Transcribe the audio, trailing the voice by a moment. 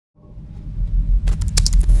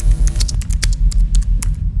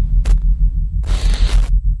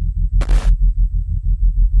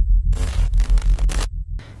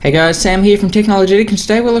Hey guys, Sam here from Technologetic, and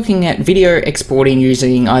today we're looking at video exporting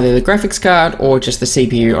using either the graphics card or just the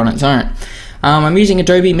CPU on its own. I'm using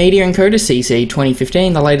Adobe Media Encoder CC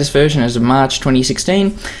 2015, the latest version as of March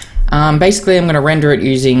 2016. Basically, I'm going to render it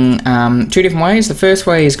using two different ways. The first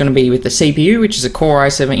way is going to be with the CPU, which is a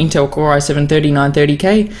Intel Core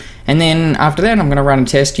i7-3930K, and then after that I'm going to run a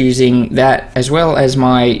test using that as well as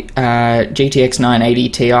my GTX 980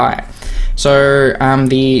 Ti. So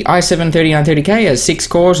the i7-3930K has 6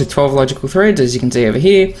 cores with 12 logical threads, as you can see over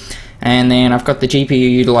here, and then I've got the GPU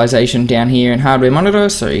utilization down here in hardware monitor,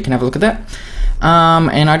 so you can have a look at that.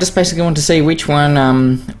 And I just basically want to see which one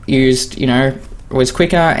was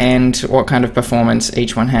quicker and what kind of performance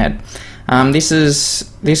each one had.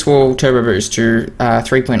 This will turbo boost to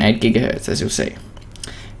 3.8 gigahertz, as you'll see.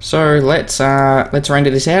 So let's render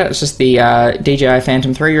this out. It's just the DJI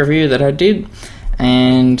Phantom 3 review that I did,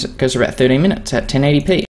 and it goes for about 13 minutes at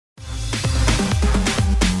 1080p.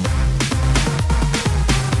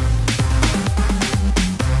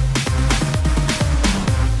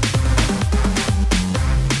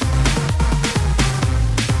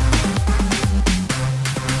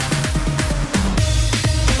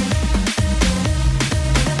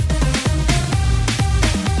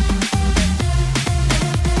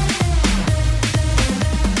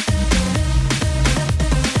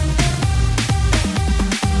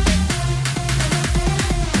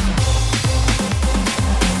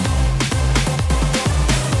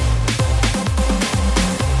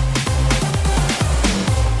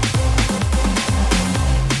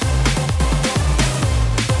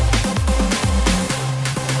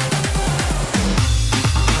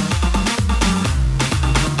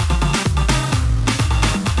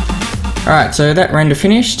 Alright, so that render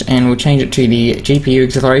finished, and we'll change it to the GPU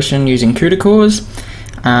acceleration using CUDA cores.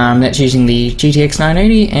 That's using the GTX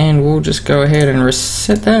 980, and we'll just go ahead and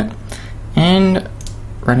reset that and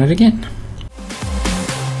run it again.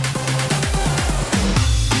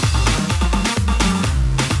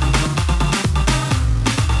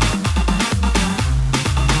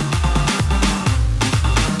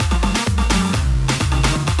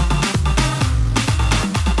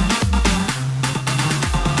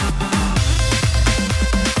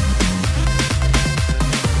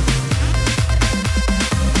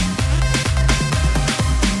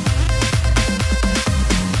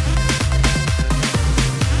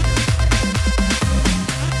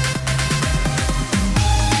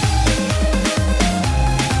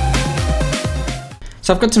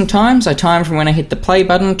 So I've got some times. I timed from when I hit the play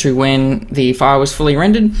button to when the file was fully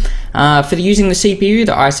rendered. For using the CPU,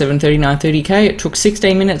 the i7-3930K, it took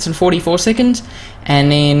 16 minutes and 44 seconds,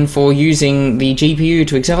 and then for using the GPU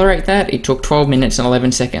to accelerate that, it took 12 minutes and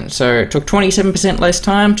 11 seconds. So it took 27% less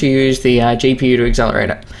time to use the GPU to accelerate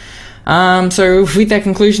it. So with that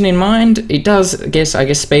conclusion in mind, it does, I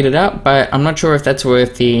guess, speed it up, but I'm not sure if that's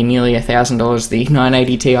worth the nearly $1,000 the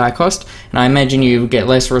 980 Ti cost, and I imagine you get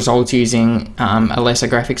less results using a lesser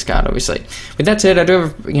graphics card, obviously. With that said, I do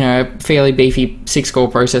have a fairly beefy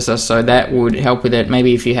 6-core processor, so that would help with it.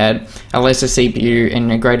 Maybe if you had a lesser CPU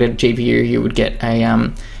and a greater GPU, you would get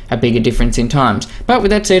a bigger difference in times. But with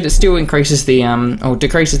that said, it still increases the or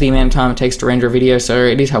decreases the amount of time it takes to render a video, so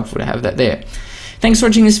it is helpful to have that there. Thanks for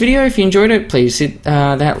watching this video. If you enjoyed it, please hit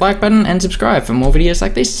that like button and subscribe for more videos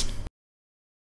like this.